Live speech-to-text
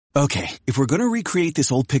Okay, if we're going to recreate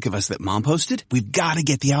this old pic of us that Mom posted, we've got to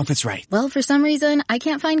get the outfits right. Well, for some reason, I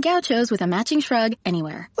can't find gauchos with a matching shrug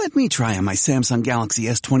anywhere. Let me try on my Samsung Galaxy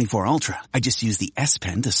S24 Ultra. I just use the S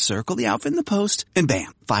Pen to circle the outfit in the post, and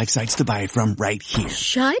bam, 5 sites to buy it from right here.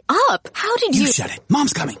 Shut up! How did you... You shut it.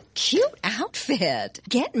 Mom's coming. Cute outfit.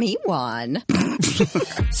 Get me one.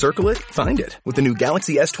 Circle it, find it with the new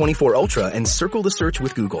Galaxy S24 Ultra and circle the search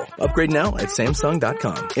with Google. Upgrade now at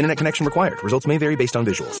Samsung.com. Internet connection required. Results may vary based on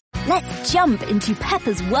visuals. Let's jump into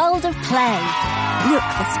Peppa's world of play. Look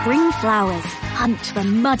for spring flowers, hunt for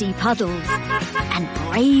muddy puddles, and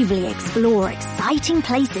bravely explore exciting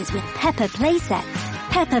places with Peppa playsets.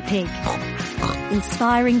 Peppa Pig.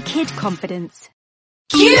 Inspiring kid confidence.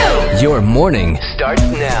 Your morning starts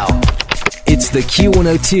now. It's the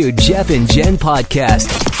Q102 Jeff and Jen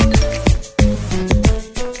podcast.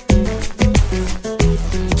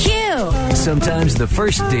 Sometimes the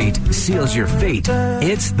first date seals your fate.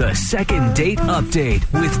 It's the second date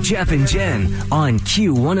update with Jeff and Jen on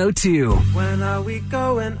Q102. When are we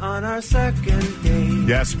going on our second date?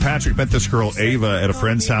 Yes, Patrick met this girl, Ava, at a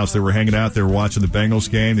friend's house. They were hanging out. They were watching the Bengals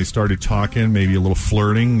game. They started talking, maybe a little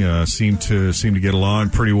flirting. Seemed to get along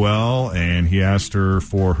pretty well. And he asked her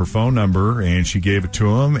for her phone number, and she gave it to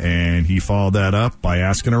him. And he followed that up by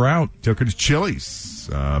asking her out. Took her to Chili's.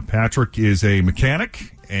 Patrick is a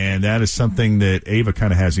mechanic. And that is something that Ava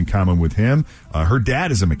kind of has in common with him. Her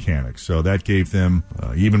dad is a mechanic, so that gave them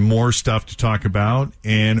even more stuff to talk about.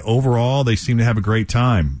 And overall, they seem to have a great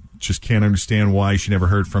time. Just can't understand why she never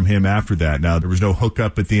heard from him after that. Now, there was no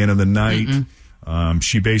hookup at the end of the night.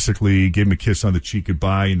 She basically gave him a kiss on the cheek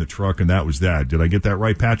goodbye in the truck, and that was that. Did I get that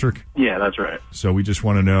right, Patrick? Yeah, that's right. So we just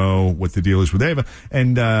want to know what the deal is with Ava.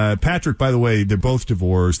 And Patrick, by the way, they're both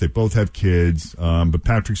divorced. They both have kids, but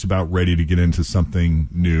Patrick's about ready to get into something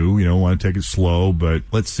new. You know, want to take it slow, but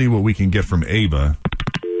let's see what we can get from Ava.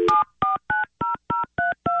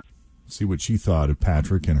 See what she thought of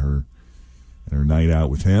Patrick and her night out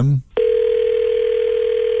with him.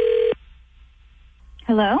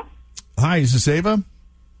 Hello? Hi, is this Ava?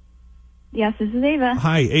 Yes, this is Ava.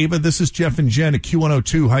 Hi, Ava. This is Jeff and Jen at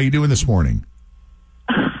Q102. How you doing this morning?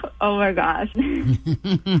 Oh, my gosh.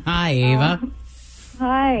 Hi, Ava.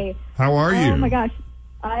 Hi. How are you? Oh, my gosh.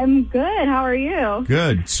 I'm good. How are you?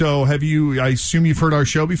 Good. So I assume you've heard our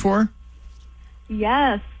show before?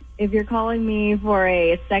 Yes. If you're calling me for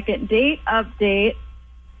a second date update.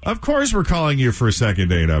 Of course we're calling you for a second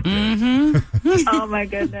date update. Mm-hmm. Oh, my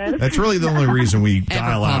goodness. That's really the only reason we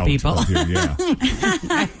dial out people. Here,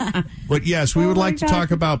 yeah. But yes, we would like to talk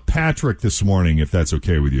about Patrick this morning, if that's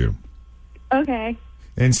okay with you. Okay.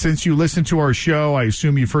 And since you listen to our show, I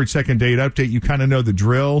assume you've heard second date update. You kind of know the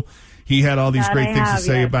drill. He had all these great things to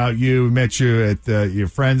say about you. Met you at your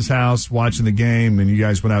friend's house watching the game, and you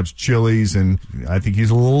guys went out to Chili's, and I think he's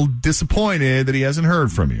a little disappointed that he hasn't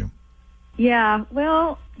heard from you. Yeah,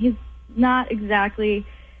 well, he's not exactly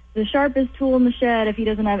the sharpest tool in the shed if he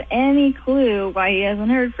doesn't have any clue why he hasn't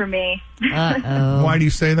heard from me. Uh-oh. Why do you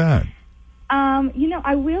say that?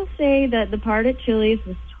 I will say that the part at Chili's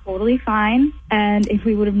was totally fine, and if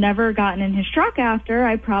we would have never gotten in his truck after,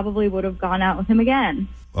 I probably would have gone out with him again.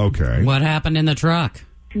 Okay. What happened in the truck?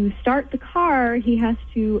 To start the car, he has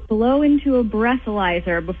to blow into a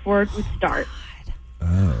breathalyzer before it would start.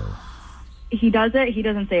 Oh. He does it. He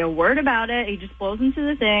doesn't say a word about it. He just blows into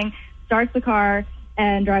the thing, starts the car,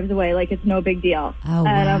 and drives away like it's no big deal. Oh,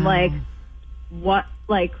 and wow. I'm like, what?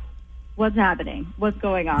 Like, what's happening? What's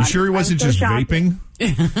going on? You sure he wasn't just vaping?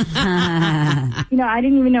 I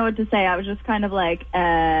didn't even know what to say. I was just kind of like,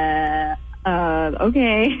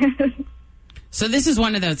 okay. So this is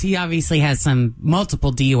one of those, he obviously has some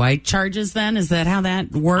multiple DUI charges then? Is that how that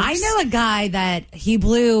works? I know a guy that he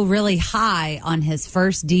blew really high on his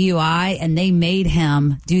first DUI, and they made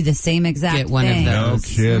him do the same exact Get one thing. of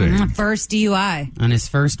those. No kidding. First DUI. On his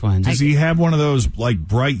first one. Does he have one of those, like,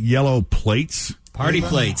 bright yellow plates? Party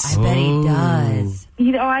plates. I bet he does.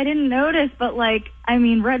 I didn't notice, but, red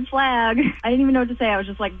flag. I didn't even know what to say. I was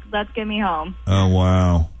just like, let's get me home. Oh,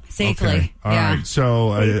 wow. Safely. Okay. All yeah. right. So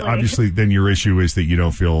obviously, then your issue is that you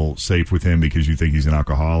don't feel safe with him because you think he's an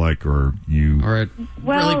alcoholic, or you. Or a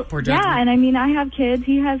really poor judgment. Yeah, and I have kids.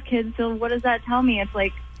 He has kids. So what does that tell me? It's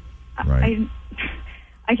like, right.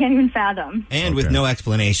 I can't even fathom. And with no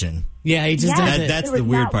explanation. Yeah, he just does it. That's the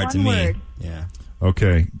weird part to me. Word. Yeah.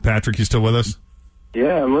 Okay, Patrick, you still with us?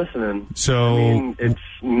 Yeah, I'm listening. So it's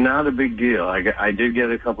not a big deal. I did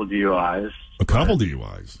get a couple DUIs. A couple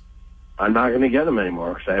DUIs. I'm not going to get them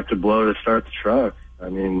anymore because I have to blow to start the truck. I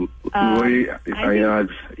mean, I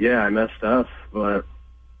messed up, but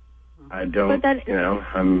I don't, But that- it is a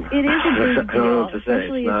I big don't know deal, what to say.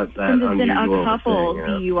 especially It's not that since it's been unusual a couple of a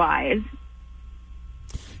thing, DUIs.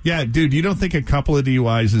 Yeah, dude, you don't think a couple of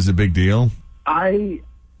DUIs is a big deal? I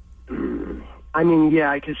mean, yeah,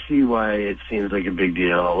 I can see why it seems like a big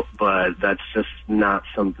deal, but that's just not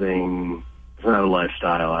something. It's not a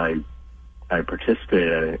lifestyle I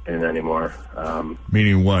participate in anymore.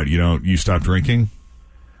 Meaning what? You stop drinking?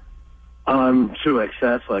 To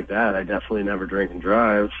excess like that, I definitely never drink and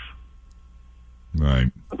drive. Right.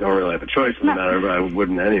 I don't really have a choice in the matter, but I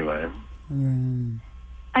wouldn't anyway.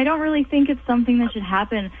 I don't really think it's something that should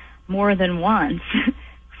happen more than once.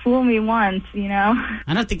 Fool me once,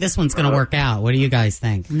 I don't think this one's going to work out. What do you guys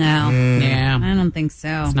think? No. Yeah. I don't think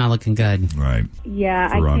so. It's not looking good. Right. Yeah,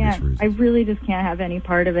 For I obvious can't. reasons. I really just can't have any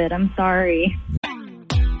part of it. I'm sorry.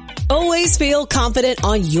 Always feel confident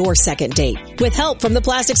on your second date. With help from the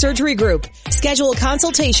Plastic Surgery Group. Schedule a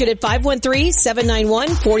consultation at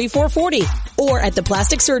 513-791-4440 or at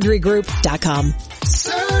theplasticsurgerygroup.com.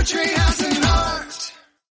 Surgery has an art.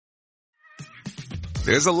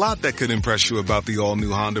 There's a lot that could impress you about the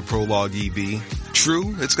all-new Honda Prologue EV.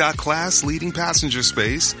 True, it's got class-leading passenger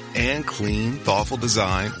space and clean, thoughtful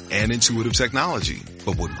design and intuitive technology.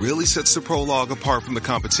 But what really sets the Prologue apart from the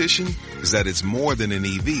competition is that it's more than an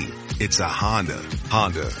EV. It's a Honda.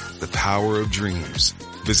 Honda, the power of dreams.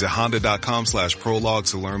 Visit honda.com/prologue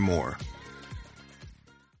to learn more.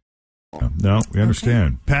 No, we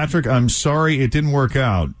understand. Patrick, I'm sorry it didn't work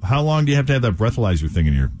out. How long do you have to have that breathalyzer thing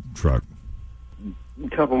in your truck? A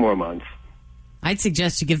couple more months. I'd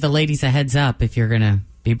suggest you give the ladies a heads up if you're going to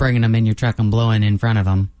be bringing them in your truck and blowing in front of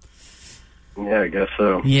them. Yeah, I guess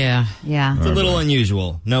so. Yeah. Yeah. It's a little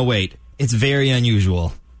unusual. No, wait. It's very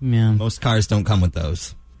unusual. Yeah. Most cars don't come with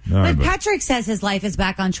those. But Patrick says his life is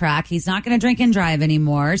back on track. He's not going to drink and drive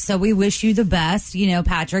anymore. So we wish you the best,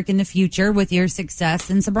 Patrick, in the future with your success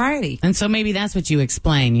and sobriety. And so maybe that's what you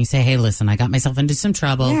explain. You say, hey, listen, I got myself into some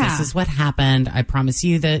trouble. Yeah. This is what happened. I promise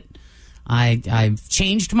you that I've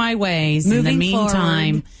changed my ways. In the Moving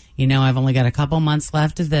meantime, I've only got a couple months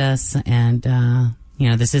left of this. And,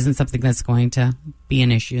 this isn't something that's going to be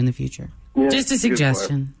an issue in the future. Yeah, Just a good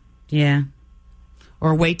suggestion. Yeah.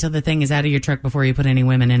 Or wait till the thing is out of your truck before you put any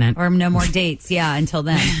women in it. Or no more dates, until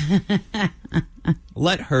then.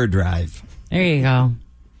 Let her drive. There you go.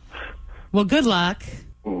 Well, good luck.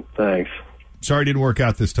 Thanks. Sorry it didn't work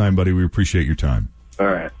out this time, buddy. We appreciate your time. All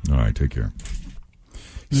right. All right, take care.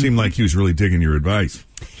 Seemed like he was really digging your advice.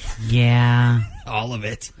 Yeah. All of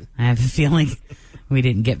it. I have a feeling we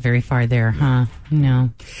didn't get very far there, huh?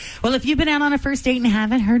 No. Well, if you've been out on a first date and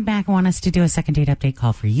haven't heard back, want us to do a second date update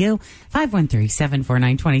call for you,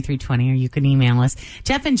 513-749-2320, or you can email us,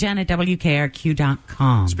 Jeff and Jen at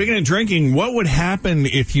WKRQ.com. Speaking of drinking, what would happen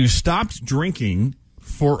if you stopped drinking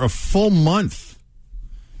for a full month?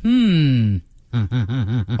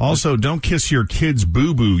 Also, don't kiss your kid's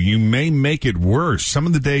boo-boo. You may make it worse. Some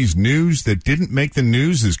of the day's news that didn't make the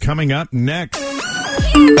news is coming up next.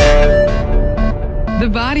 The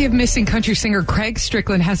body of missing country singer Craig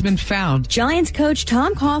Strickland has been found. Giants coach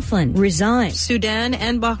Tom Coughlin resigned. Sudan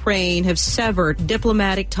and Bahrain have severed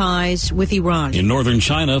diplomatic ties with Iran. In northern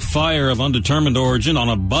China, fire of undetermined origin on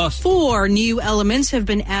a bus. 4 new elements have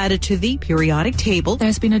been added to the periodic table.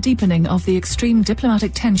 There's been a deepening of the extreme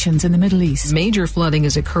diplomatic tensions in the Middle East. Major flooding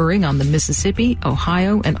is occurring on the Mississippi,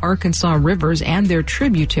 Ohio, and Arkansas rivers and their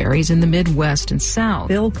tributaries in the Midwest and South.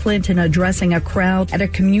 Bill Clinton addressing a crowd at a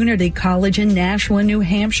community college in Nashua, New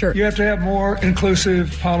Hampshire. You have to have more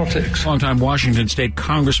inclusive politics. Longtime Washington State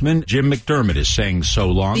Congressman Jim McDermott is saying so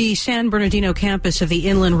long. The San Bernardino campus of the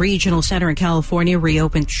Inland Regional Center in California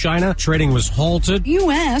reopened. China trading was halted.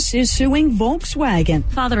 U.S. is suing Volkswagen.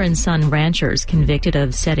 Father and son ranchers convicted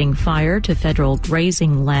of setting fire to federal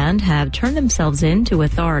grazing land have turned themselves in to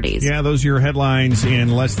authorities. Yeah, those are your headlines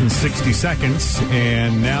in less than 60 seconds.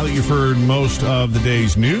 And now that you've heard most of the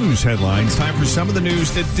day's news headlines, time for some of the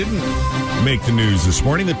news that didn't make the news this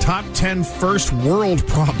morning. The top 10 first world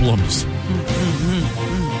problems.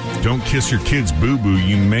 Don't kiss your kid's boo-boo.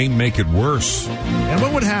 You may make it worse. And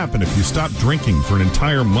what would happen if you stopped drinking for an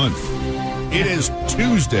entire month? It is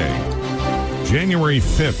Tuesday, January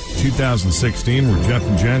 5th, 2016. We're Jeff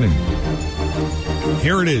and Jen, and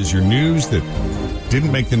here it is, your news that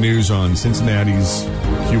didn't make the news on Cincinnati's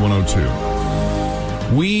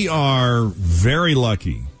Q102. We are very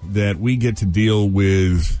lucky that we get to deal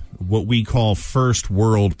with what we call first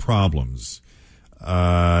world problems.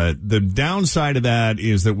 The downside of that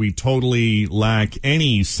is that we totally lack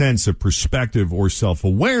any sense of perspective or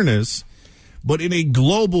self-awareness, but in a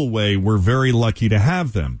global way, we're very lucky to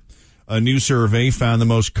have them. A new survey found the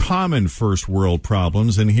most common first world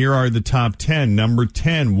problems, and here are the top 10. Number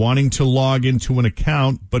 10, wanting to log into an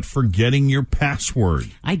account but forgetting your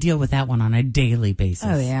password. I deal with that one on a daily basis.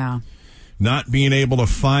 Oh, yeah. Not being able to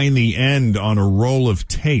find the end on a roll of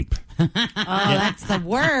tape. Oh, that's the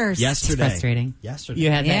worst. Yesterday. It's frustrating. Yesterday.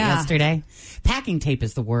 You had that yesterday? Packing tape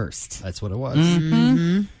is the worst. That's what it was.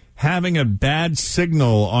 Mm-hmm. Having a bad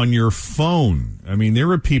signal on your phone. I mean,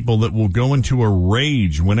 there are people that will go into a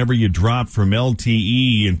rage whenever you drop from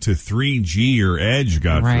LTE into 3G or Edge,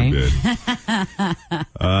 God forbid.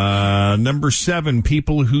 Number 7,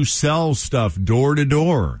 people who sell stuff door to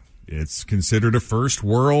door. It's considered a first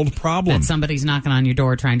world problem. That somebody's knocking on your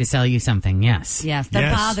door trying to sell you something, yes. Yes,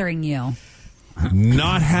 they're bothering you.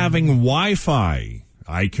 Not having Wi-Fi.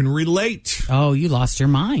 I can relate. Oh, you lost your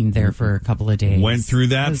mind there for a couple of days. Went through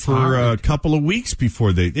that for a couple of weeks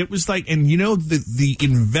before it was like, and you know, the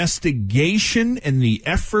investigation and the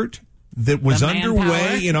effort that was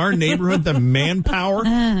underway in our neighborhood, the manpower,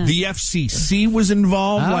 the FCC was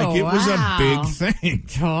involved. Like, it was a big thing.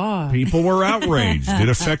 God. People were outraged. It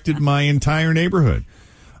affected my entire neighborhood.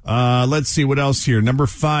 Let's see what else here. Number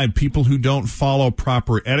 5, people who don't follow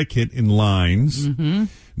proper etiquette in lines. Mm-hmm.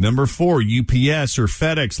 Number 4, UPS or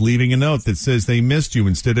FedEx leaving a note that says they missed you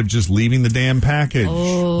instead of just leaving the damn package.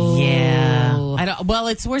 Oh, yeah. Well,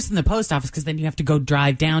 it's worse than the post office because then you have to go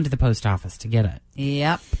drive down to the post office to get it.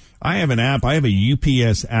 Yep. I have an app. I have a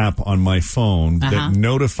UPS app on my phone that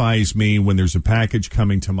notifies me when there's a package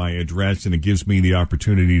coming to my address, and it gives me the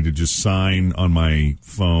opportunity to just sign on my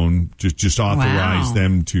phone, just authorize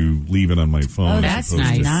them to leave it on my phone. Oh, that's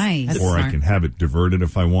nice. Or I can have it diverted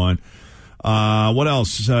if I want. What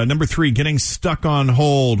else? Number 3, getting stuck on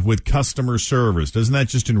hold with customer service. Doesn't that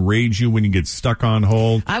just enrage you when you get stuck on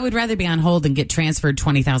hold? I would rather be on hold than get transferred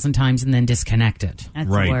 20,000 times and then disconnected. That's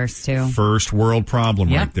the worst, too. First world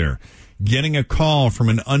problem right there. Getting a call from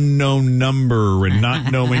an unknown number and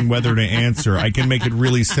not knowing whether to answer. I can make it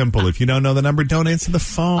really simple. If you don't know the number, don't answer the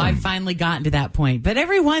phone. I've finally gotten to that point. But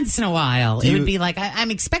every once in a while, it would be like,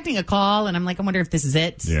 I'm expecting a call, and I'm like, I wonder if this is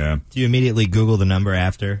it. Yeah. Do you immediately Google the number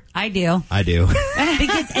after? I do. I do.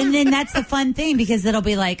 And then that's the fun thing, because it'll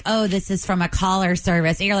be like, oh, this is from a caller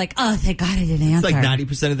service. And you're like, oh, thank God I didn't answer. It's like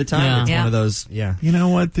 90% of the time. It's one of those, You know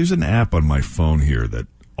what? There's an app on my phone here that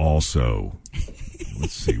also...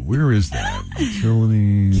 Let's see, where is that?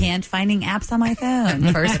 Utility. Can't finding apps on my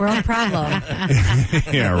phone. First world problem.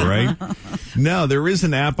 Yeah, right? No, there is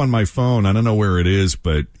an app on my phone. I don't know where it is,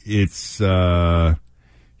 but it's, here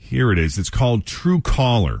it is. It's called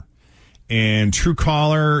Truecaller. And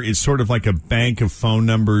Truecaller is sort of like a bank of phone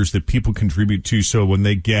numbers that people contribute to. So when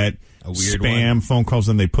they get a weird spam phone calls,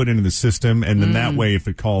 then they put into the system. And then that way, if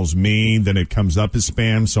it calls me, then it comes up as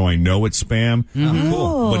spam. So I know it's spam.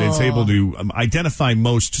 Cool. But it's able to identify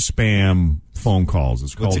most spam phone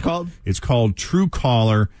calls. What's it called? It's called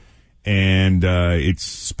Truecaller. And it's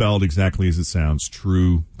spelled exactly as it sounds,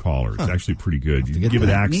 Truecaller. It's actually pretty good. You give it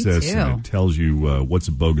access, and it tells you what's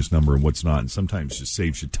a bogus number and what's not, and sometimes just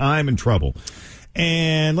saves you time and trouble.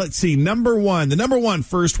 And let's see, the number one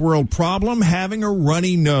first world problem, having a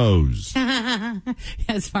runny nose.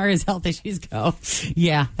 As far as health issues go.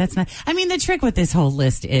 Yeah, that's not. I mean, the trick with this whole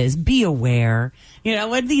list is be aware. You know,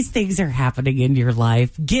 when these things are happening in your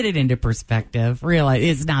life, get it into perspective. Realize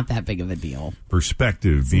it's not that big of a deal.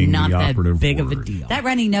 Perspective being the operative word. Not that big of a deal. That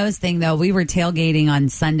runny nose thing, though, we were tailgating on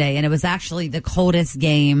Sunday, and it was actually the coldest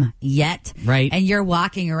game yet. Right. And you're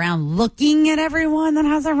walking around looking at everyone that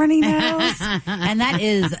has a runny nose. And that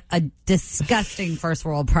is a disgusting first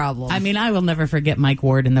world problem. I mean, I will never forget Mike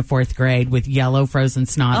Ward in the 4th grade with yellow frozen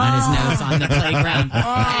snot on his nose on the playground.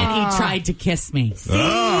 And he tried to kiss me. See?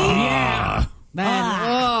 Yeah.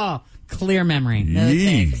 Clear memory. No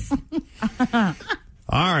thanks.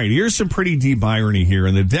 All right, here's some pretty deep irony here.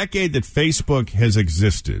 In the decade that Facebook has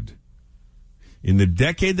existed,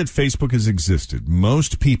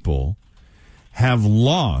 most people have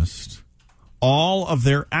lost all of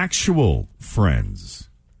their actual friends.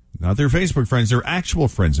 Not their Facebook friends, their actual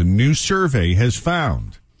friends. A new survey has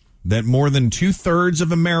found that more than 2/3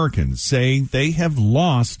 of Americans say they have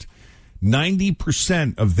lost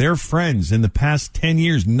 90% of their friends in the past 10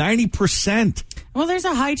 years. 90%. Well, there's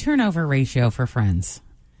a high turnover ratio for friends.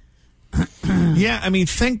 Yeah, I mean,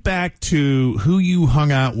 think back to who you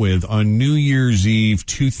hung out with on New Year's Eve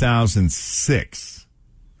 2006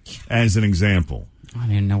 as an example. I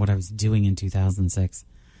didn't know what I was doing in 2006.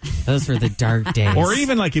 Those were the dark days. Or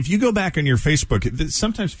even like if you go back on your Facebook,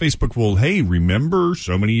 sometimes Facebook will, hey, remember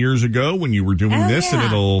so many years ago when you were doing this, and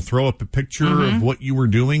it'll throw up a picture of what you were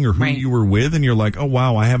doing or who you were with, and you're like, oh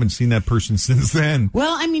wow, I haven't seen that person since then.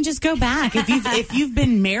 Well, I mean, just go back. If you've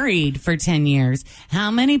been married for 10 years,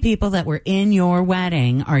 how many people that were in your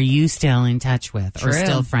wedding are you still in touch with or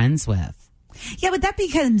still friends with? Yeah, but that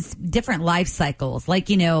becomes different life cycles. Like,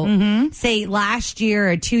 say last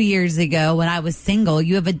year or 2 years ago when I was single,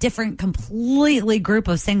 you have a different completely group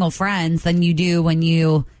of single friends than you do when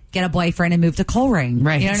you get a boyfriend and move to Coleraine.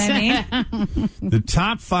 Right. You know what I mean? The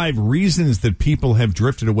top 5 reasons that people have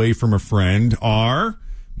drifted away from a friend are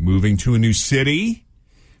moving to a new city,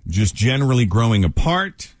 just generally growing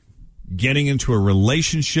apart, getting into a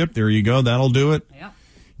relationship. There you go. That'll do it. Yep.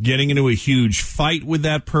 Getting into a huge fight with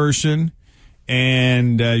that person.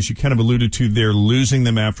 And as you kind of alluded to, they're losing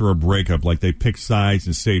them after a breakup. Like they picked sides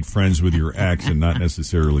and stayed friends with your ex and not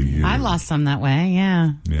necessarily you. I lost some that way,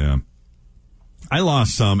 yeah. Yeah. I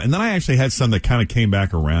lost some. And then I actually had some that kind of came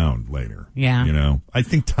back around later. Yeah. I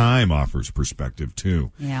think time offers perspective,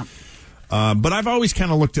 too. Yeah. But I've always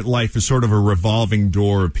kind of looked at life as sort of a revolving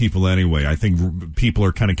door of people anyway. I think people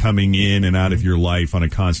are kind of coming in and out of your life on a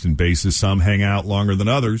constant basis. Some hang out longer than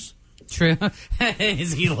others. True.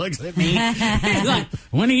 As he looks at me, he's like,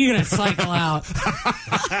 when are you going to cycle out?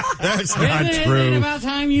 That's not true. Isn't it about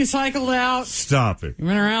time you cycled out? Stop it. You've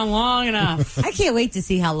been around long enough. I can't wait to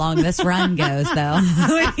see how long this run goes, though.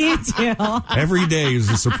 What do you do? Every day is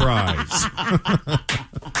a surprise.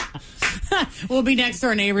 We'll be next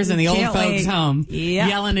door neighbors in the old Can't folks' wait. home,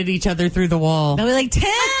 yelling at each other through the wall. They'll be like, Tim,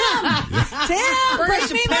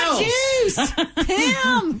 bring me my juice.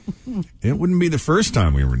 Tim. It wouldn't be the first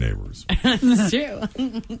time we were neighbors. It's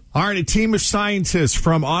true. All right, a team of scientists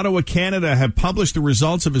from Ottawa, Canada have published the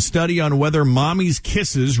results of a study on whether mommy's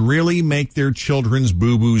kisses really make their children's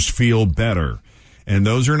boo-boos feel better. And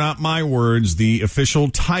those are not my words. The official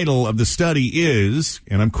title of the study is,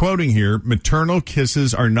 and I'm quoting here, maternal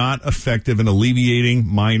kisses are not effective in alleviating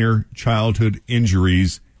minor childhood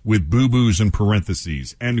injuries with boo-boos in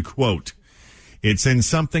parentheses, end quote. It's in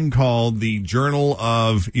something called the Journal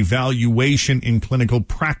of Evaluation in Clinical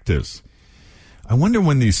Practice. I wonder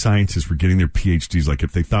when these scientists were getting their PhDs, like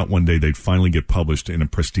if they thought one day they'd finally get published in a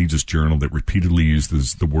prestigious journal that repeatedly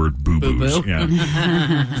uses the word boo-boos. Boo-boo.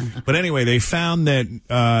 Yeah. But anyway, they found that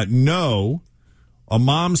no, a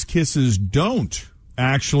mom's kisses don't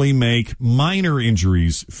actually make minor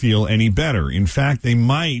injuries feel any better. In fact, they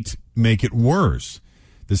might make it worse.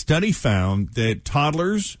 The study found that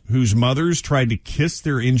toddlers whose mothers tried to kiss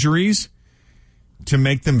their injuries to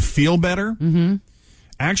make them feel better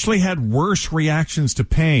actually had worse reactions to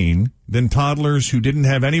pain than toddlers who didn't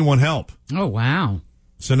have anyone help. Oh, wow.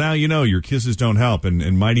 So now you know your kisses don't help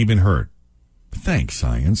and might even hurt. Thanks,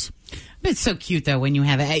 science. But it's so cute, though, when you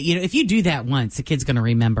have it. If you do that once, the kid's going to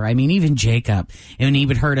remember. I mean, even Jacob, when he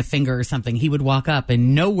would hurt a finger or something, he would walk up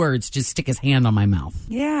and no words, just stick his hand on my mouth.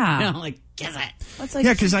 Yeah. Like, kiss it. That's like,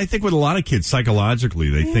 Yeah, because I think with a lot of kids,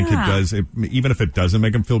 psychologically, they think it does. Even if it doesn't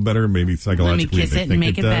make them feel better, maybe psychologically Let me kiss they it think and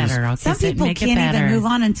make it does. better. I'll some kiss it and people make it can't better. even move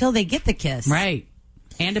on until they get the kiss. Right.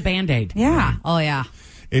 And a Band-Aid. Yeah. Oh, yeah.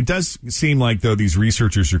 It does seem like, though, these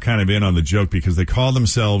researchers are kind of in on the joke because they call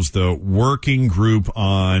themselves the Working Group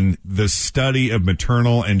on the Study of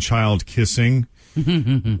Maternal and Child Kissing,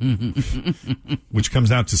 which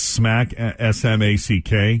comes out to SMACK,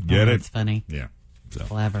 S-M-A-C-K. Get it? That's funny. Yeah. So.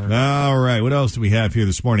 Clever. All right. What else do we have here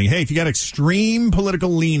this morning? Hey, if you got extreme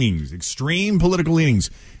political leanings,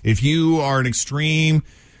 if you are an extreme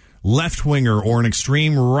left-winger or an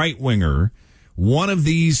extreme right-winger, one of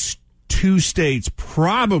these two states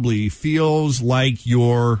probably feels like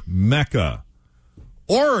your Mecca.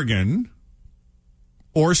 Oregon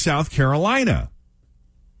or South Carolina.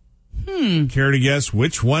 Care to guess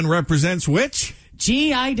which one represents which?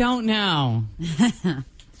 Gee, I don't know.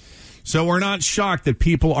 So we're not shocked that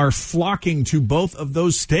people are flocking to both of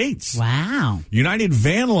those states. Wow. United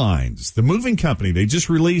Van Lines, the moving company, they just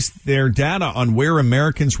released their data on where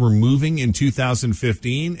Americans were moving in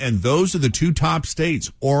 2015, and those are the two top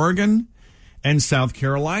states, Oregon and South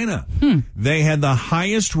Carolina. They had the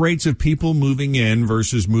highest rates of people moving in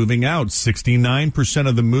versus moving out. 69%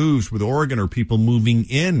 of the moves with Oregon are people moving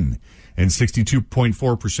in, and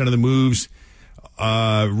 62.4% of the moves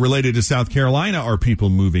related to South Carolina are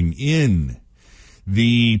people moving in.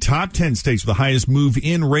 The top 10 states with the highest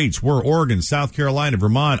move-in rates were Oregon, South Carolina,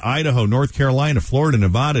 Vermont, Idaho, North Carolina, Florida,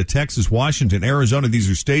 Nevada, Texas, Washington, Arizona.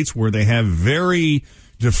 These are states where they have very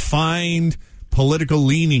defined political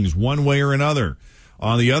leanings one way or another.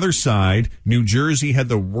 On the other side, New Jersey had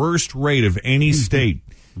the worst rate of any state.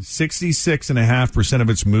 66.5% of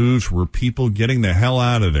its moves were people getting the hell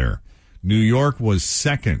out of there. New York was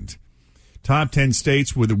second. Top 10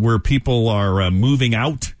 states where people are moving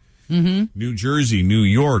out. New Jersey, New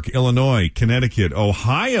York, Illinois, Connecticut,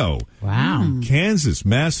 Ohio. Wow. Kansas,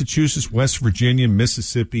 Massachusetts, West Virginia,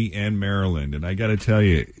 Mississippi, and Maryland. And I got to tell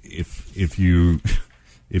you, if you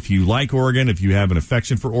like Oregon, if you have an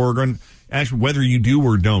affection for Oregon, actually, whether you do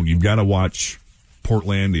or don't, you've got to watch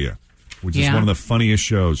Portlandia, which is one of the funniest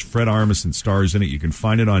shows. Fred Armisen stars in it. You can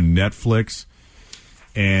find it on Netflix.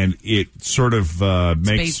 And it sort of It's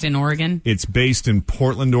based in Oregon? It's based in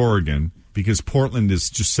Portland, Oregon, because Portland is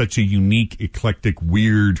just such a unique, eclectic,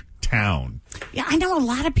 weird town. Yeah, I know a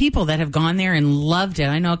lot of people that have gone there and loved it.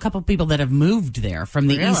 I know a couple of people that have moved there from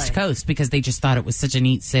the East Coast because they just thought it was such a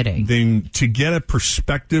neat city. Then to get a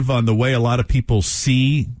perspective on the way a lot of people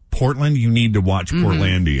see Portland, you need to watch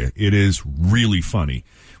Portlandia. It is really funny.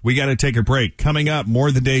 We got to take a break. Coming up, more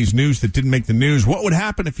of the day's news that didn't make the news. What would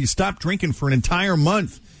happen if you stopped drinking for an entire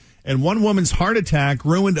month? And one woman's heart attack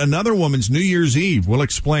ruined another woman's New Year's Eve. We'll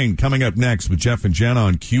explain coming up next with Jeff and Jen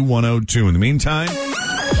on Q102. In the meantime...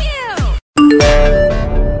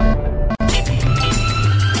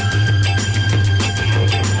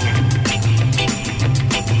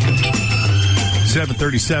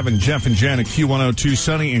 7:37, Jeff and Jen at Q102.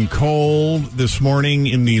 Sunny and cold this morning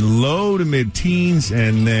in the low to mid-teens,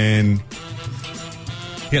 and then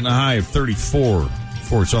hitting a high of 34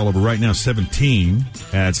 before it's all over. Right now, 17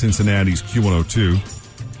 at Cincinnati's Q102. You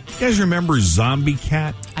guys remember Zombie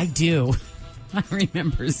Cat? I do. I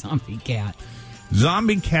remember Zombie Cat.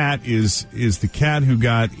 Zombie Cat is the cat who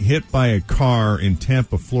got hit by a car in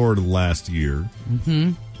Tampa, Florida last year.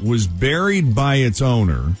 Was buried by its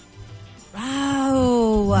owner.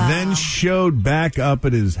 Oh. Then showed back up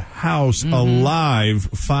at his house alive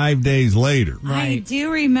 5 days later. I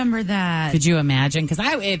do remember that. Could you imagine? Because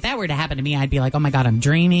if that were to happen to me, I'd be like, oh my God, I'm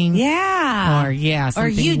dreaming. Yeah. Or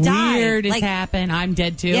something you died. weird has happened. I'm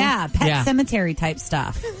dead too. Yeah, pet cemetery type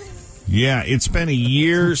stuff. Yeah, it's been a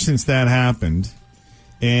year since that happened.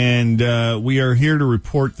 And we are here to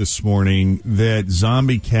report this morning that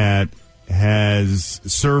Zombie Cat has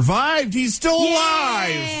survived. He's still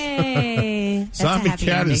alive. Zombie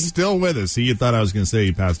Cat is still with us. See, you thought I was going to say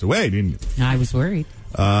he passed away, didn't you? I was worried.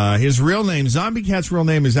 His real name, Zombie Cat's real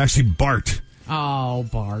name is actually Bart. Oh,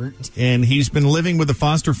 Bart. And he's been living with the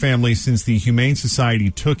foster family since the Humane Society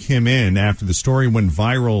took him in after the story went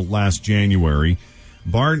viral last January.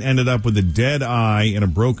 Bart ended up with a dead eye and a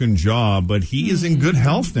broken jaw, but he is in good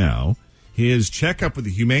health now. His checkup with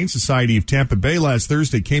the Humane Society of Tampa Bay last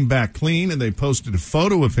Thursday came back clean, and they posted a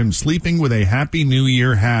photo of him sleeping with a Happy New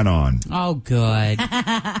Year hat on. Oh, good.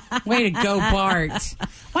 Way to go, Bart.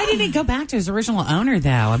 Why did he go back to his original owner, though?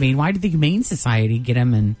 I mean, why did the Humane Society get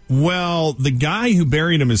him? Well, the guy who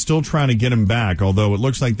buried him is still trying to get him back, although it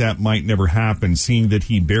looks like that might never happen, seeing that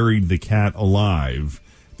he buried the cat alive.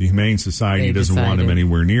 The Humane Society doesn't want him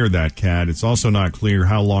anywhere near that cat. It's also not clear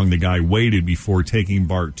how long the guy waited before taking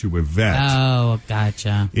Bart to a vet. Oh,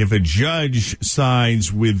 gotcha. If a judge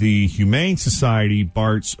sides with the Humane Society,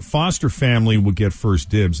 Bart's foster family will get first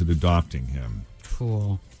dibs at adopting him.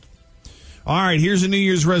 Cool. All right, here's a New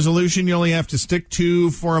Year's resolution you only have to stick to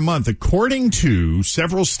for a month. According to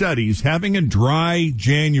several studies, having a dry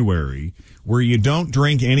January where you don't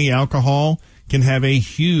drink any alcohol can have a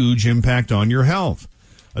huge impact on your health.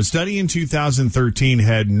 A study in 2013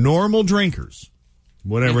 had normal drinkers,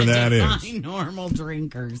 whatever that is. Normal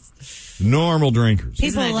drinkers. Normal drinkers.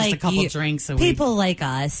 People like just a couple drinks a week. People like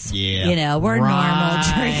us. Yeah. You know, we're normal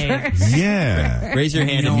drinkers. Yeah. Raise your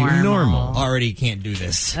hand if Normal. you already can't do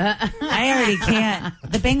this. I already can't.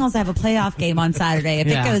 The Bengals have a playoff game on Saturday. If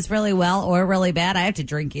it goes really well or really bad, I have to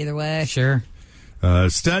drink either way. Sure.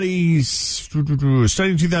 A study in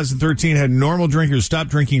 2013 had normal drinkers stop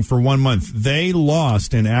drinking for 1 month. They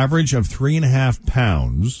lost an average of 3.5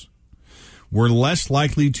 pounds, were less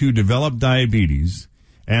likely to develop diabetes,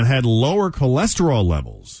 and had lower cholesterol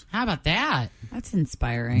levels. How about that? That's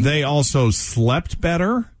inspiring. They also slept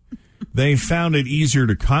better. They found it easier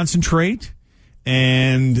to concentrate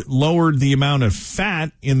and lowered the amount of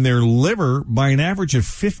fat in their liver by an average of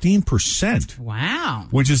 15%. Wow.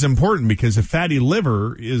 Which is important because a fatty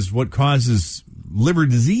liver is what causes liver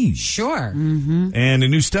disease. Sure. Mm-hmm. And a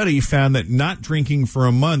new study found that not drinking for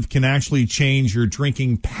a month can actually change your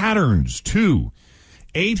drinking patterns, too.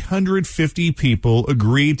 850 people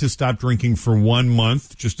agreed to stop drinking for 1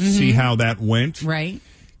 month just to see how that went. Right.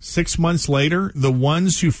 6 months later, the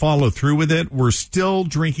ones who follow through with it were still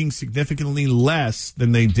drinking significantly less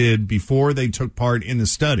than they did before they took part in the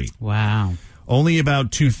study. Wow. Only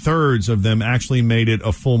about 2/3 of them actually made it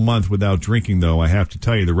a full month without drinking, though. I have to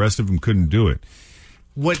tell you, the rest of them couldn't do it.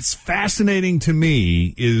 What's fascinating to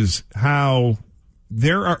me is how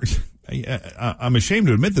there are, I'm ashamed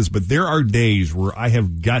to admit this, but there are days where I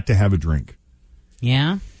have got to have a drink.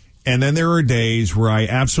 Yeah. And then there are days where I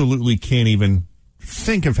absolutely can't even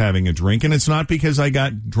think of having a drink. And it's not because I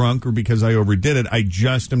got drunk or because I overdid it. I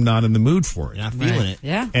just am not in the mood for it. Not feeling it.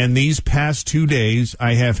 Yeah. And these past 2 days,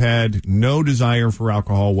 I have had no desire for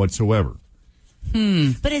alcohol whatsoever.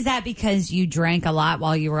 But is that because you drank a lot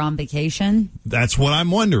while you were on vacation? That's what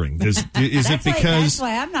I'm wondering. Is it because that's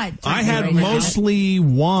why I'm not drinking I had right now. mostly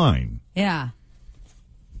wine? Yeah.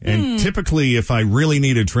 And typically, if I really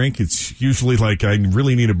need a drink, it's usually like I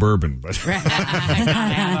really need a bourbon. But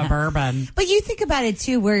a bourbon. But you think about it,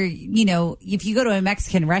 too, where, you know, if you go to a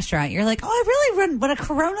Mexican restaurant, you're like, oh, I really want a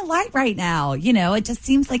Corona Light right now. You know, it just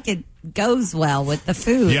seems like it goes well with the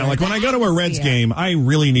food. yeah, like when I go to a Reds game, I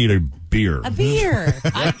really need a beer. A beer.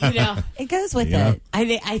 You know, it goes with Yeah.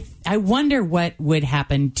 it. I wonder what would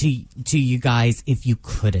happen to you guys if you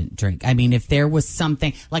couldn't drink. I mean, if there was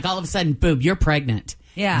something like all of a sudden, boom, you're pregnant.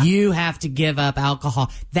 Yeah. You have to give up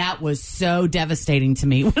alcohol. That was so devastating to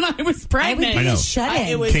me when I was pregnant. I know.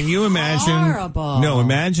 It was Can you imagine? horrible. No,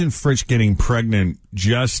 imagine Fritch getting pregnant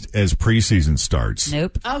just as preseason starts.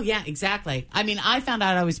 Nope. Oh, yeah, exactly. I mean, I found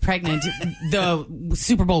out I was pregnant the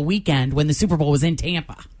Super Bowl weekend when the Super Bowl was in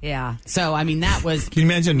Tampa. Yeah. So, I mean, that was... Can you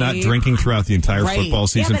imagine not drinking throughout the entire Right. football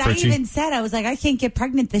season, Yeah, but Fritchie? I even said, I was like, I can't get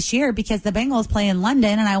pregnant this year because the Bengals play in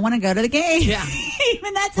London and I want to go to the game. Yeah.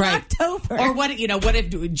 Even that's Right. in October. Or what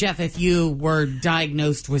if, Jeff, if you were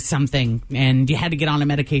diagnosed with something and you had to get on a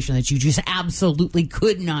medication that you just absolutely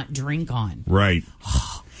could not drink on? Right.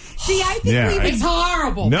 See, I think It's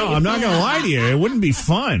horrible. No, I'm not going to lie to you. It wouldn't be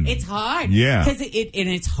fun. It's hard. Yeah. Because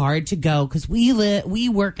it's hard to go because we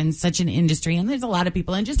work in such an industry and there's a lot of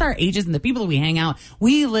people and just our ages and the people that we hang out,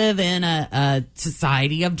 we live in a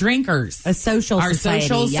society of drinkers. A social Our society,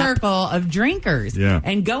 social yep. circle of drinkers. Yeah.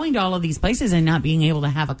 And going to all of these places and not being able to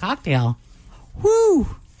have a cocktail.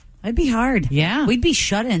 Whew. It'd be hard. Yeah. We'd be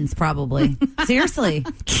shut-ins probably. Seriously.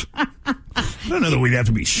 I don't know that we'd have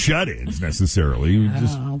to be shut-ins necessarily. We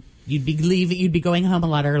just, You'd be going home a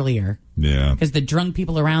lot earlier. yeah. Because the drunk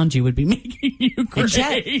people around you would be making you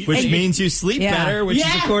crazy. Which means you sleep Yeah. better, which is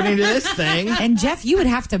according to this thing. And Jeff, you would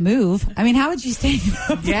have to move. I mean, how would you stay?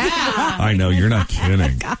 Yeah. I know. You're not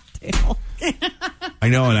kidding. Cocktail. I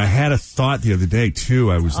know, and I had a thought the other day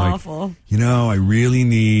too. I was Awful. like, you know, I really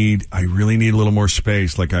need a little more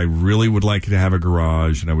space. Like, I really would like to have a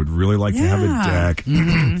garage, and I would really like to have a deck,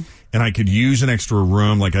 and I could use an extra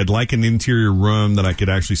room. Like, I'd like an interior room that I could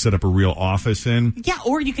actually set up a real office in. Yeah,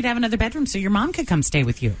 or you could have another bedroom so your mom could come stay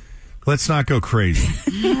with you. Let's not go crazy.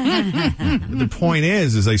 The point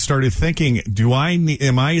is I started thinking,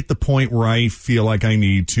 am I at the point where I feel like I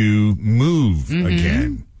need to move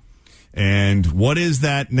again? And what is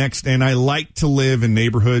that next? And I like to live in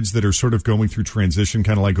neighborhoods that are sort of going through transition,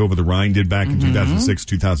 kind of like Over the Rhine did back in 2006,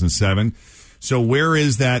 2007. So where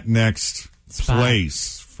is that next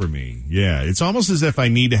place for me? Yeah, it's almost as if I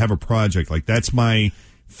need to have a project. Like, that's my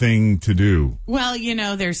thing to do. Well,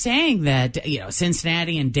 they're saying that,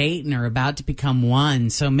 Cincinnati and Dayton are about to become one.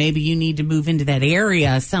 So maybe you need to move into that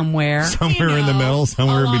area somewhere. Somewhere in the middle,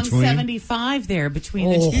 somewhere in along between. 75 there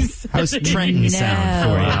between the two. How's Trenton sound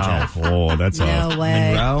for you, Jeff? Oh, that's No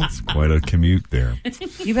way. Monroe? It's quite a commute there.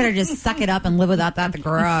 You better just suck it up and live without that at the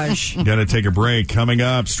garage. Got to take a break. Coming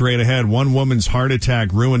up straight ahead, one woman's heart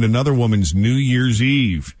attack ruined another woman's New Year's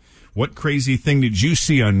Eve. What crazy thing did you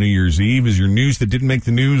see on New Year's Eve as your news that didn't make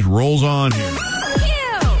the news rolls on here?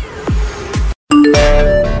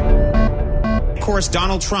 Of course,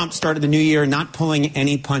 Donald Trump started the new year not pulling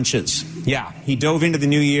any punches. Yeah, he dove into the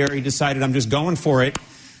new year. He decided, I'm just going for it.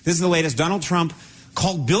 This is the latest. Donald Trump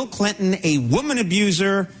called Bill Clinton a woman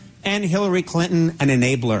abuser and Hillary Clinton an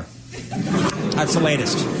enabler. That's the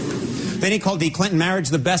latest. Then he called the Clinton marriage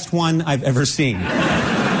the best one I've ever seen.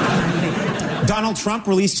 Donald Trump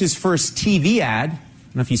released his first TV ad. I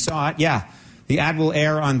don't know if you saw it. Yeah. The ad will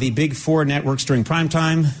air on the big 4 networks during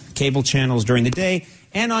primetime, cable channels during the day,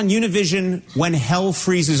 and on Univision when hell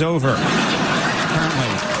freezes over. Apparently.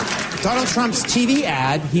 Donald Trump's TV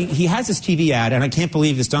ad, he has this TV ad, and I can't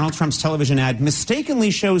believe this. Donald Trump's television ad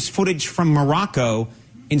mistakenly shows footage from Morocco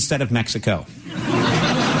instead of Mexico.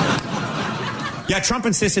 Yeah, Trump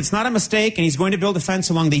insists it's not a mistake, and he's going to build a fence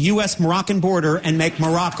along the U.S.-Moroccan border and make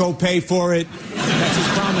Morocco pay for it. That's his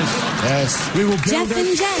promise. Yes. We will build Jeff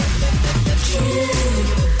and Jeff.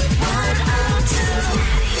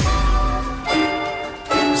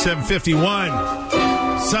 751.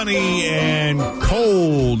 Sunny and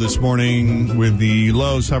cold this morning with the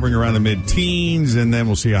lows hovering around the mid-teens, and then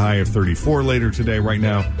we'll see a high of 34 later today. Right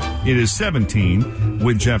now, it is 17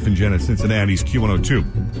 with Jeff and Jen at Cincinnati's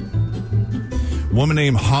Q102. A woman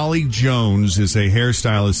named Holly Jones is a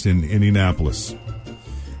hairstylist in Indianapolis.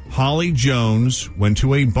 Holly Jones went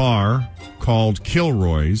to a bar called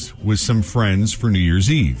Kilroy's with some friends for New Year's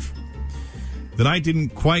Eve. The night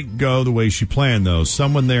didn't quite go the way she planned, though.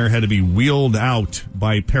 Someone there had to be wheeled out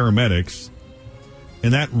by paramedics,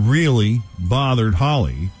 and that really bothered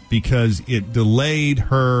Holly because it delayed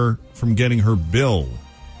her from getting her bill.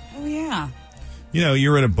 Oh, yeah. You know,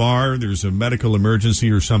 you're at a bar, there's a medical emergency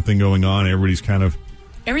or something going on, everybody's kind of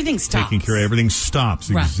Everything stops. taking care of everything. Stops.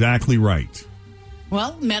 Right. Exactly right.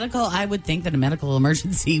 Well, I would think that a medical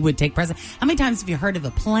emergency would take precedent. How many times have you heard of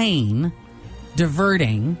a plane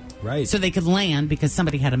diverting so they could land because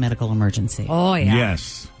somebody had a medical emergency? Oh, yeah.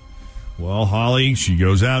 Yes. Well, Holly, she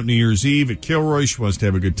goes out New Year's Eve at Kilroy. She wants to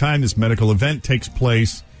have a good time. This medical event takes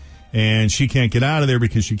place, and she can't get out of there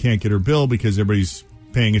because she can't get her bill because everybody's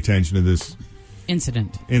paying attention to this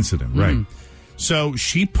incident, right. So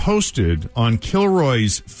she posted on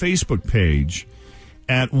Kilroy's Facebook page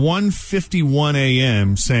at 1:51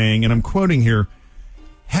 a.m. saying, and I'm quoting here,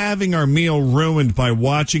 "Having our meal ruined by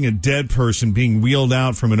watching a dead person being wheeled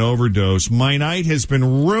out from an overdose. My night has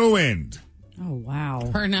been ruined." Oh, wow.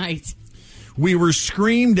 Per night. "We were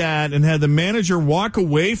screamed at and had the manager walk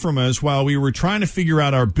away from us while we were trying to figure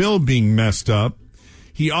out our bill being messed up.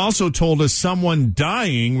 He also told us someone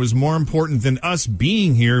dying was more important than us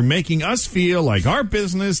being here, making us feel like our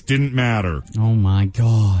business didn't matter." Oh, my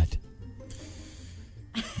God.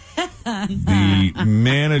 The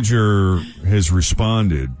manager has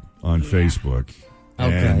responded on Facebook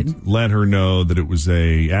and let her know that it was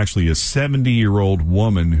actually a 70-year-old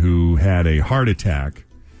woman who had a heart attack.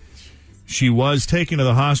 She was taken to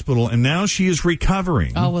the hospital, and now she is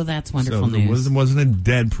recovering. Oh, well, that's wonderful so news. It wasn't a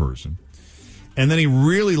dead person. And then he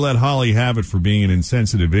really let Holly have it for being an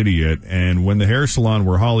insensitive idiot. And when the hair salon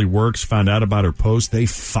where Holly works found out about her post, they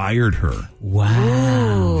fired her.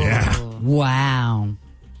 Wow. Yeah. Wow.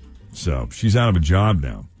 So she's out of a job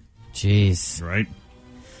now. Jeez. Right?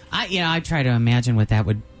 I try to imagine what that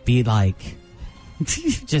would be like.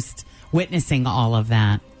 Just witnessing all of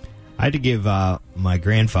that. I had to give my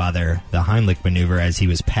grandfather the Heimlich maneuver as he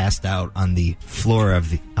was passed out on the floor of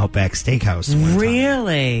the Outback Steakhouse.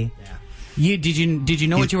 Really? Yeah. Did you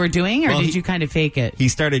know what you were doing, or did you kind of fake it? He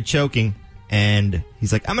started choking, and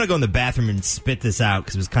he's like, "I'm going to go in the bathroom and spit this out,"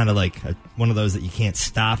 because it was kind of like one of those that you can't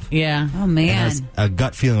stop. Yeah. Oh, man. And a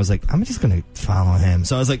gut feeling was like, I'm just going to follow him.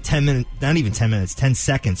 So I was like 10 minutes, not even 10 minutes, 10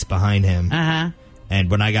 seconds behind him. Uh-huh. And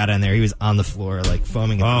when I got in there, he was on the floor, like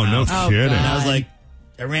foaming at the no mouth. kidding. And I was like,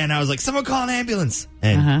 I was like, "Someone call an ambulance."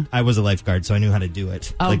 And I was a lifeguard, so I knew how to do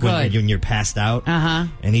it. Oh, like good. when you're passed out. Uh-huh.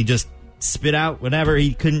 And he just spit out whatever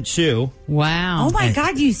he couldn't chew. Wow. Oh, my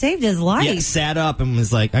God, you saved his life. Yeah, sat up and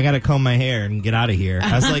was like, "I got to comb my hair and get out of here."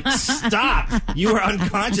 I was like, "Stop. You were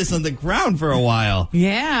unconscious on the ground for a while."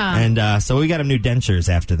 Yeah. And so we got him new dentures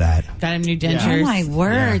after that. Got him new dentures. Oh, my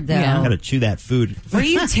word, though. Got to chew that food. Were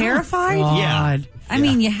you terrified? Yeah. I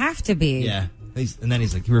mean, you have to be. Yeah. And then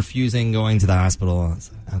he's like, refusing going to the hospital. I was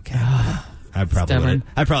like, okay. I probably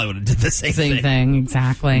would have did the same thing.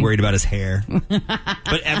 Exactly. Worried about his hair.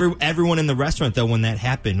 But everyone in the restaurant, though, when that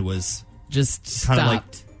happened, was just kind of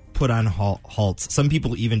stopped. like put on halts. Some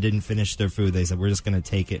people even didn't finish their food. They said, "We're just going to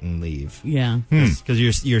take it and leave." Yeah.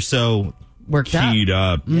 Because you're so worked up. Keyed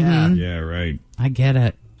up. Mhm. Yeah, right. I get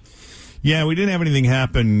it. Yeah, we didn't have anything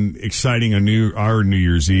happen exciting on our New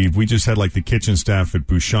Year's Eve. We just had like the kitchen staff at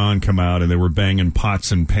Bouchon come out, and they were banging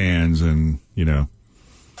pots and pans, and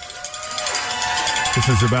this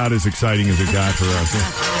is about as exciting as it got for us.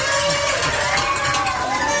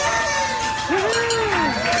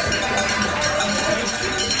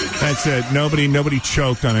 That's it. Nobody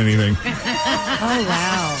choked on anything. Oh,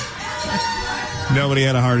 wow. Nobody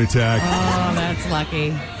had a heart attack. Oh, that's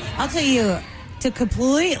lucky. I'll tell you, to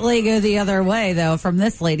completely go the other way, though, from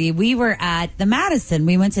this lady, we were at the Madison.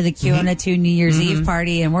 We went to the Q102 New Year's Eve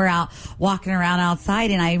party, and we're out walking around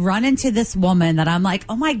outside, and I run into this woman that I'm like,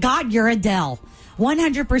 "Oh, my God, you're Adele."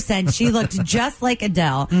 100%. She looked just like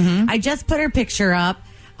Adele. I just put her picture up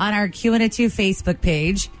on our Q102 Facebook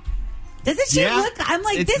page. Doesn't she look? I'm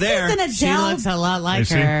like, this is an Adele. She looks a lot like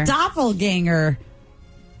her. Doppelganger.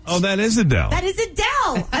 Oh, that is Adele. That is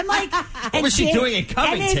Adele. I'm like, What was she doing in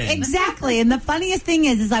Covington? Exactly. And the funniest thing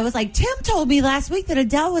is I was like, Tim told me last week that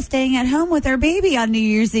Adele was staying at home with her baby on New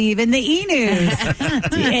Year's Eve in the E-News.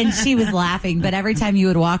 And she was laughing. But every time you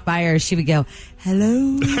would walk by her, she would go,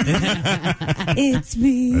 hello, it's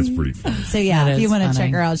me. That's pretty funny. So, yeah, if you want to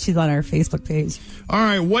check her out, she's on our Facebook page. All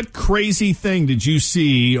right, what crazy thing did you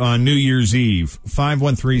see on New Year's Eve?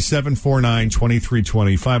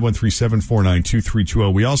 513-749-2320,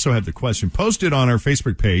 513-749-2320. We also have the question posted on our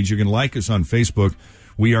Facebook page. You can like us on Facebook.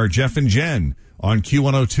 We are Jeff and Jen on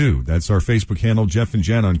Q102. That's our Facebook handle, Jeff and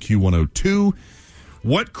Jen on Q102.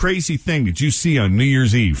 What crazy thing did you see on New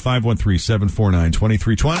Year's Eve?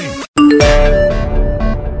 513-749-2320.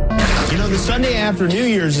 You know, the Sunday after New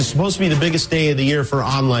Year's is supposed to be the biggest day of the year for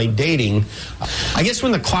online dating. I guess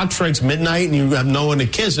when the clock strikes midnight and you have no one to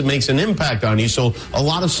kiss, it makes an impact on you. So a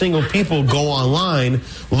lot of single people go online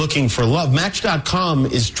looking for love. Match.com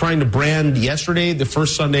is trying to brand yesterday, the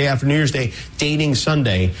first Sunday after New Year's Day, Dating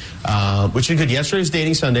Sunday, which is good. Yesterday was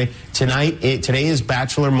Dating Sunday. Today is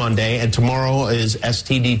Bachelor Monday, and tomorrow is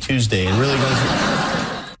STD Tuesday. It really goes.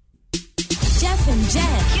 Jeff and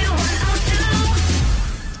Jen.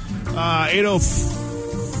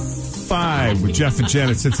 8:05 with Jeff and Jen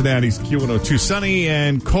at Cincinnati's Q102. Sunny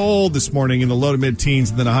and cold this morning in the low to mid-teens,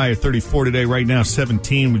 and then a high of 34 today. Right now,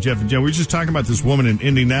 17 with Jeff and Jen. We were just talking about this woman in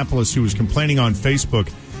Indianapolis who was complaining on Facebook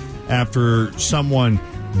after someone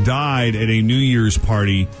died at a New Year's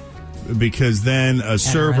party because then a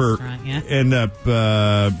server ended up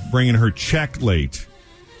bringing her check late.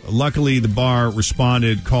 Luckily, the bar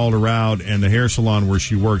responded, called her out, and the hair salon where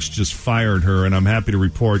she works just fired her. And I'm happy to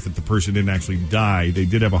report that the person didn't actually die. They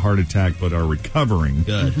did have a heart attack, but are recovering.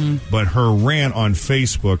 Good. Mm-hmm. But her rant on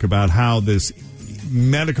Facebook about how this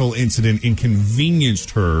medical incident inconvenienced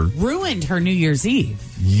her. Ruined her New Year's Eve.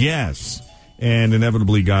 Yes. And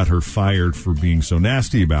inevitably got her fired for being so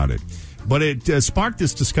nasty about it. But it sparked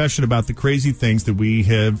this discussion about the crazy things that we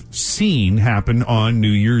have seen happen on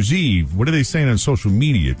New Year's Eve. What are they saying on social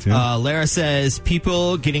media, Tim? Lara says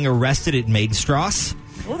people getting arrested at Maidstrasse.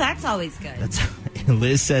 Oh, that's always good.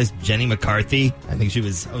 Liz says Jenny McCarthy. I think she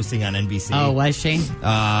was hosting on NBC. Oh, was she?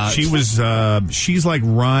 She's like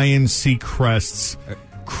Ryan Seacrest's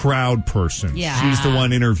crowd person. Yeah. She's the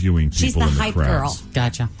one interviewing people. She's the in hype crowds. girl.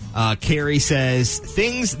 Gotcha. Carrie says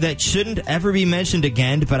things that shouldn't ever be mentioned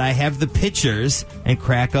again, but I have the pictures and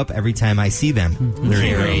crack up every time I see them.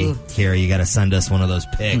 There you go. Carrie, you got to send us one of those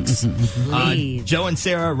pics. Please. Joe and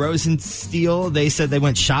Sarah Rosensteel, they said they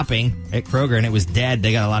went shopping at Kroger and it was dead.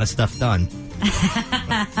 They got a lot of stuff done.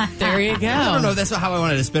 There you go. I don't know if that's how I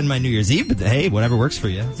wanted to spend my New Year's Eve, but hey, whatever works for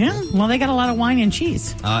you. Yeah, well, they got a lot of wine and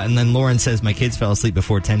cheese. And then Lauren says my kids fell asleep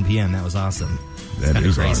before 10 p.m. That was awesome. That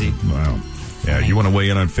is crazy. Awesome. Wow. Yeah, you want to weigh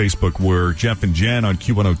in on Facebook? We're Jeff and Jen on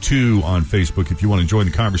Q102 on Facebook if you want to join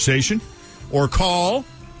the conversation. Or call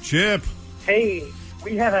Chip. Hey,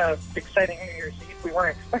 we had a exciting New Year's Eve. We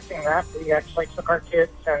weren't expecting that. We actually took our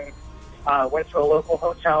kids and went to a local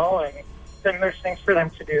hotel, and then there's things for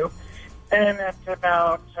them to do. And at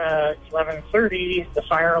about 11:30, the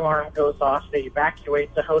fire alarm goes off. They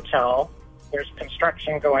evacuate the hotel. There's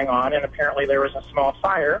construction going on, and apparently there was a small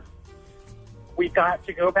fire. We got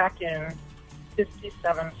to go back in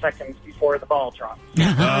 57 seconds before the ball dropped.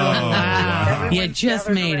 You just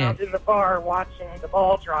made it. In the bar watching the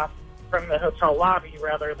ball drop from the hotel lobby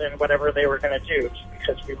rather than whatever they were going to do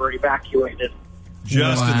because we were evacuated.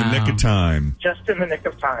 Just in the nick of time. Just in the nick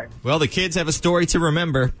of time. Well, the kids have a story to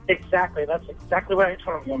remember. Exactly. That's exactly what I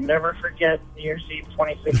told them. You'll never forget New Year's Eve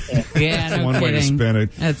 2016. Yeah, That's one way to spend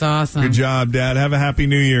it. That's awesome. Good job, Dad. Have a happy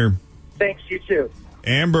New Year. Thanks, you too.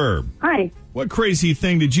 Amber. Hi. What crazy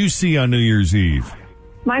thing did you see on New Year's Eve?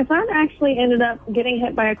 My son actually ended up getting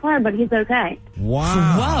hit by a car, but he's okay.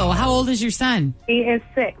 Wow. Whoa. How old is your son? He is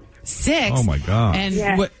 6. 6? Oh, my God. And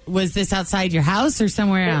Yes. was this outside your house or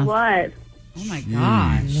somewhere else? It was. Oh, my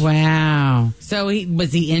gosh. Wow. So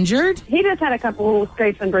was he injured? He just had a couple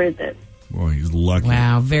scrapes and bruises. Boy, he's lucky.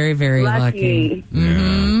 Wow. Very, very lucky.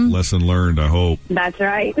 Yeah. Lesson learned, I hope. That's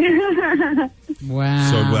right.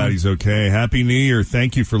 Wow. So glad he's okay. Happy New Year.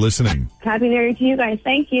 Thank you for listening. Happy New Year to you guys.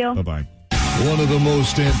 Thank you. Bye-bye. One of the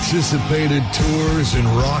most anticipated tours in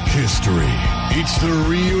rock history. It's the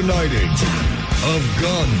reuniting of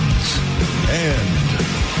Guns and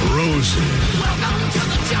Roses. Welcome to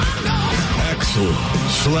the jungle. Axl,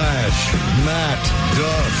 Slash, Matt,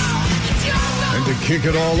 Duff, and to kick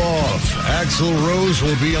it all off, Axl Rose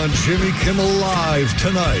will be on Jimmy Kimmel Live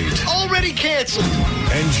tonight. Already canceled.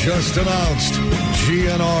 And just announced,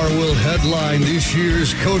 GNR will headline this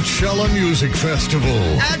year's Coachella Music Festival.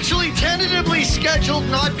 Actually tentatively scheduled,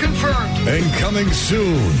 not confirmed. And coming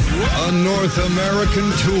soon, a North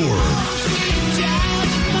American tour.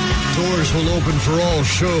 Doors will open for all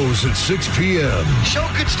shows at 6 p.m. Show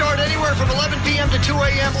could start anywhere from 11 p.m. to 2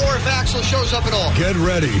 a.m. or if Axl shows up at all. Get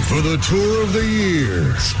ready for the tour of the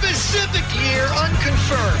year. Specific year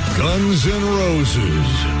unconfirmed. Guns N' Roses.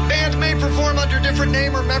 Band may perform under different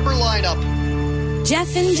name or member lineup.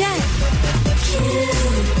 Jeff and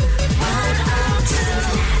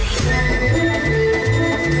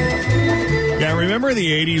Yeah, remember in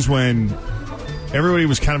the 80s when everybody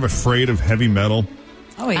was kind of afraid of heavy metal?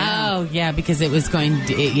 Oh, yeah, because it was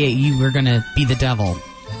you were going to be the devil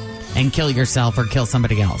and kill yourself or kill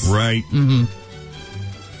somebody else. Right. Mm-hmm.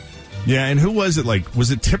 Yeah, and who was it?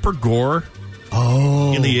 Was it Tipper Gore?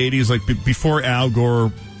 Oh. In the 80s, before Al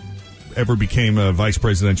Gore ever became a vice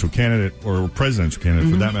presidential candidate or presidential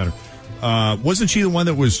candidate for that matter. Wasn't she the one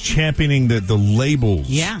that was championing the labels?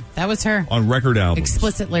 Yeah, that was her. On record albums.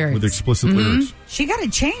 Explicit lyrics. With explicit lyrics. She got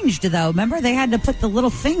it changed, though. Remember, they had to put the little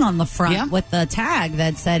thing on the front with the tag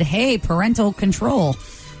that said, hey, parental control.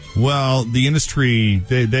 Well, the industry,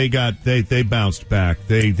 they bounced back.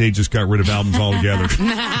 They just got rid of albums altogether.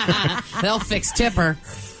 They'll fix Tipper.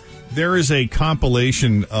 There is a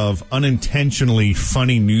compilation of unintentionally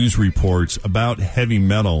funny news reports about heavy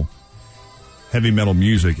metal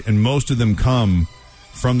music, and most of them come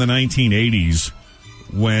from the 1980s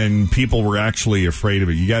when people were actually afraid of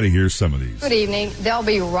it. You got to hear some of these. Good evening. They'll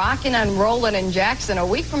be rocking and rolling in Jackson a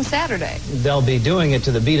week from Saturday. They'll be doing it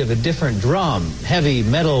to the beat of a different drum, heavy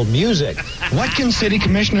metal music. What can city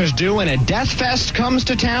commissioners do when a death fest comes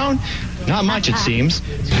to town? Not much, it seems.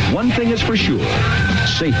 One thing is for sure,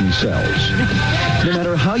 Satan sells. No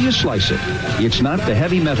matter how you slice it, it's not the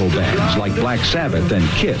heavy metal bands like Black Sabbath and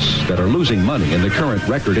Kiss that are losing money in the current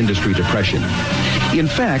record industry depression. In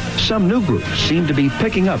fact, some new groups seem to be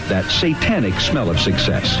picking up that satanic smell of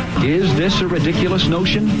success. Is this a ridiculous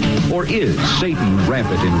notion? Or is Satan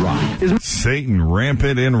rampant in rock? Satan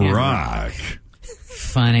rampant in rock.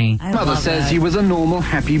 Funny. Mother says he was a normal,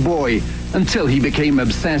 happy boy until he became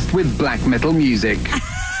obsessed with black metal music.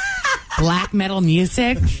 Black metal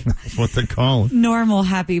music? That's what they call it. Normal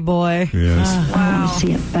happy boy. Yes. I want to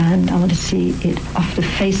see it banned. I want to see it off the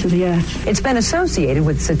face of the earth. It's been associated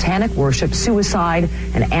with satanic worship, suicide,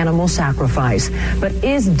 and animal sacrifice. But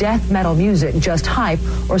is death metal music just hype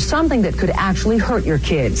or something that could actually hurt your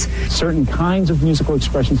kids? Certain kinds of musical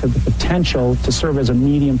expressions have the potential to serve as a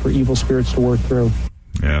medium for evil spirits to work through.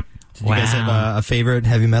 Yeah. Do you guys have a favorite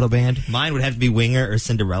heavy metal band? Mine would have to be Winger or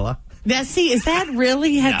Cinderella. Is that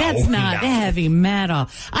really? That's not heavy metal.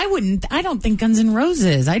 I don't think Guns N'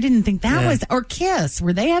 Roses. I didn't think that was, or Kiss.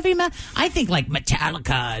 Were they heavy metal? I think like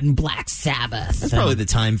Metallica and Black Sabbath. That's probably the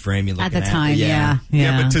time frame you're looking at. At the time, yeah.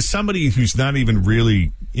 Yeah, but to somebody who's not even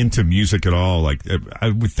really into music at all, like I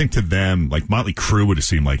would think to them, like Motley Crue would have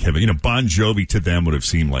seemed like heavy. Bon Jovi to them would have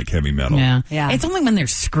seemed like heavy metal. Yeah. It's only when they're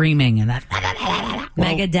screaming and that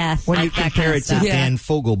Megadeth. When you compare it to Dan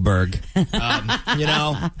Fogelberg,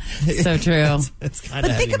 so true. It's kind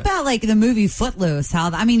But of think about like the movie Footloose. How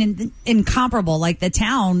incomparable. Like the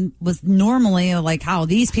town was normally like how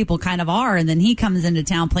these people kind of are, and then he comes into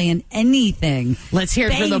town playing anything. Let's hear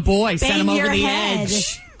it for the boy. Send him over the head.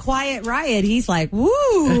 edge. Quiet Riot. He's like,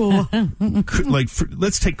 woo.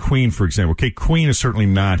 Let's take Queen, for example. Okay, Queen is certainly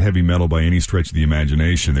not heavy metal by any stretch of the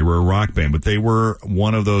imagination. They were a rock band, but they were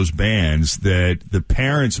one of those bands that the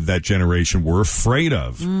parents of that generation were afraid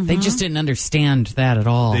of. Mm-hmm. They just didn't understand that at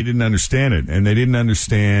all. They didn't understand it. And they didn't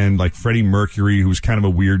understand, like, Freddie Mercury, who was kind of a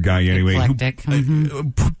weird guy anyway. Eclectic.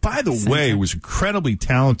 By the way, was incredibly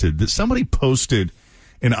talented. That somebody posted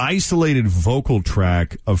an isolated vocal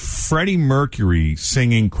track of Freddie Mercury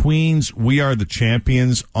singing Queen's We Are the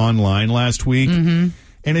Champions online last week. Mm-hmm.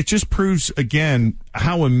 And it just proves, again,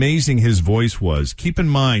 how amazing his voice was. Keep in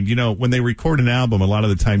mind, when they record an album, a lot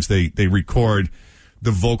of the times they record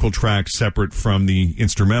the vocal track separate from the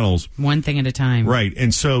instrumentals. One thing at a time. Right.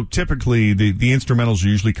 And so typically the instrumentals are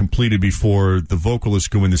usually completed before the vocalists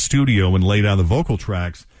go in the studio and lay down the vocal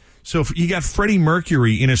tracks. So if you got Freddie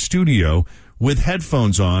Mercury in a studio with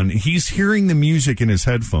headphones on, he's hearing the music in his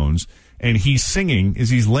headphones, and he's singing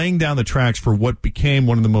as he's laying down the tracks for what became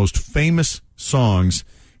one of the most famous songs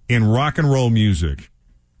in rock and roll music.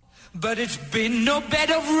 But it's been no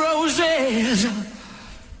bed of roses,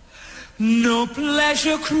 no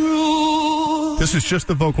pleasure cruise. This is just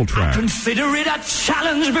the vocal track. Consider it a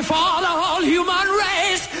challenge before the whole human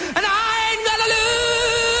race, and I ain't gonna lose.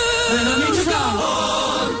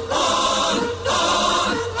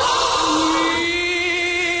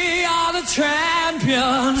 We are the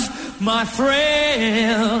champions, my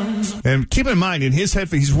friends. And keep in mind, in his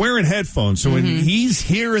headphones, he's wearing headphones, so when he's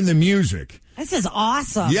hearing the music. This is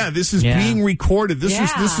awesome. Yeah, this is being recorded.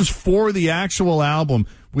 This is for the actual album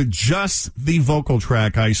with just the vocal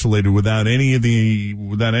track isolated without any of the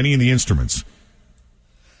instruments.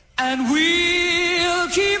 And we'll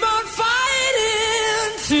keep on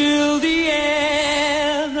fighting till the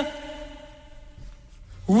end.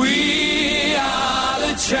 We are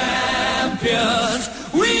the champions.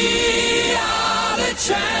 We are the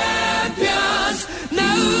champions.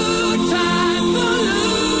 No time for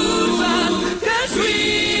losers, 'cause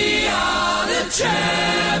we are the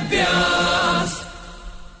champions.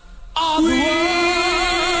 We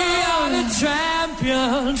are the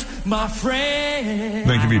champions, my friend.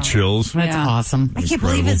 That give you chills. That's awesome. I can't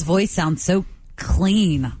believe his voice sounds so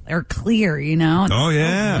clean or clear, you know? It's Oh,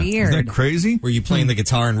 yeah. so weird. Isn't that crazy? Were you playing the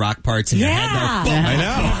guitar and rock parts in your head? I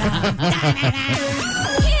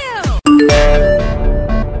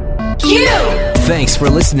know. Q! Thanks for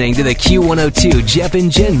listening to the Q102 Jeff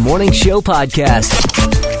and Jen Morning Show podcast.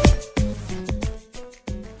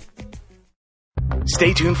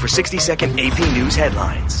 Stay tuned for 60-second AP News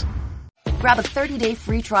headlines. Grab a 30-day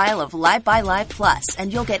free trial of Live by Live Plus,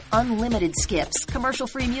 and you'll get unlimited skips,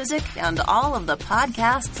 commercial-free music, and all of the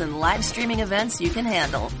podcasts and live streaming events you can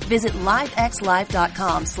handle. Visit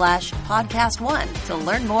livexlive.com/podcast1 to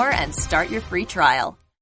learn more and start your free trial.